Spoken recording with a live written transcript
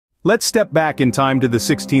Let's step back in time to the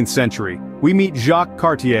 16th century. We meet Jacques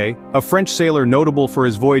Cartier, a French sailor notable for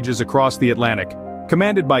his voyages across the Atlantic.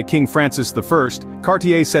 Commanded by King Francis I,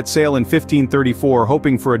 Cartier set sail in 1534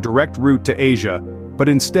 hoping for a direct route to Asia, but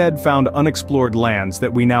instead found unexplored lands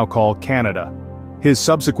that we now call Canada. His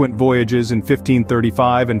subsequent voyages in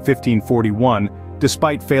 1535 and 1541,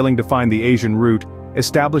 despite failing to find the Asian route,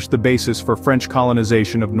 established the basis for French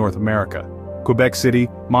colonization of North America. Quebec City,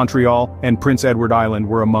 Montreal, and Prince Edward Island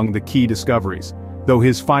were among the key discoveries. Though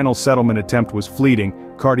his final settlement attempt was fleeting,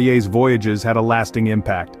 Cartier's voyages had a lasting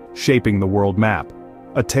impact, shaping the world map.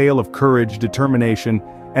 A tale of courage, determination,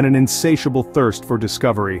 and an insatiable thirst for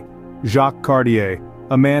discovery. Jacques Cartier,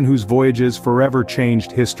 a man whose voyages forever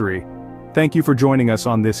changed history. Thank you for joining us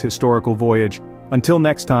on this historical voyage. Until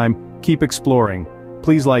next time, keep exploring.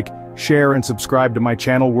 Please like, share and subscribe to my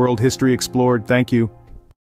channel World History Explored. Thank you.